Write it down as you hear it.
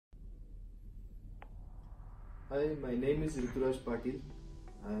Hi, my name is Ruturaj Patil.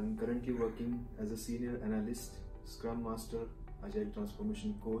 I am currently working as a senior analyst, Scrum Master, Agile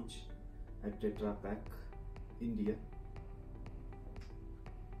Transformation Coach at Tetra Pak, India.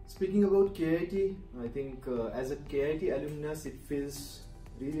 Speaking about KIT, I think as a KIT alumnus, it feels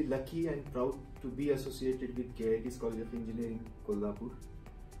really lucky and proud to be associated with KIT's College of Engineering, Kolhapur.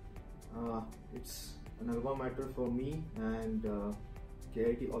 It's an alma mater for me, and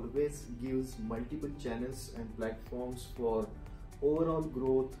KIT always gives multiple channels and platforms for overall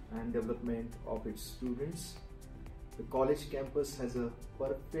growth and development of its students. The college campus has a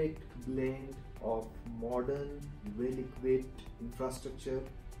perfect blend of modern, well-equipped infrastructure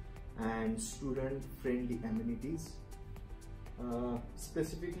and student-friendly amenities.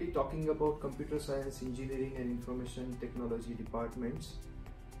 Specifically talking about computer science, engineering and information technology departments,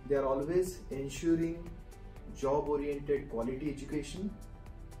 they are always ensuring job-oriented quality education.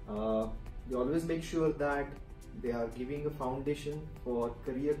 They always make sure that they are giving a foundation for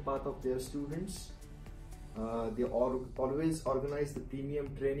career path of their students. They always organize the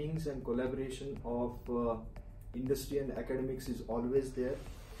premium trainings, and collaboration of industry and academics is always there.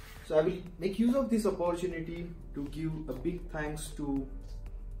 So I will make use of this opportunity to give a big thanks to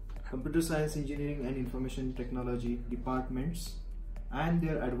computer science, engineering and information technology departments and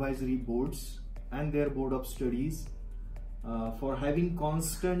their advisory boards and their board of studies for having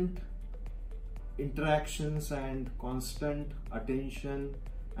constant interactions and constant attention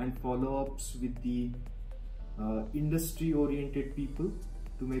and follow-ups with the industry oriented people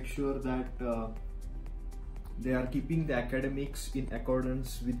to make sure that they are keeping the academics in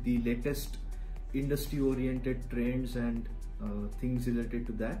accordance with the latest industry oriented trends and things related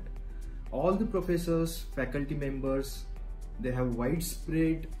to that. All the professors, faculty members, they have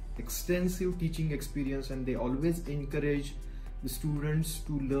widespread extensive teaching experience, and they always encourage the students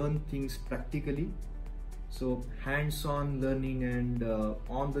to learn things practically. So hands-on learning and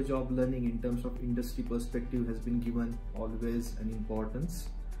on-the-job learning in terms of industry perspective has been given always an importance.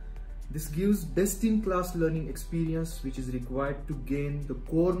 This gives best-in-class learning experience which is required to gain the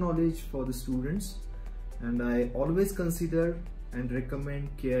core knowledge for the students, and I always consider and recommend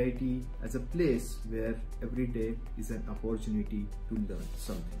KIT as a place where every day is an opportunity to learn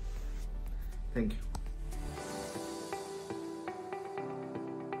something. Thank you.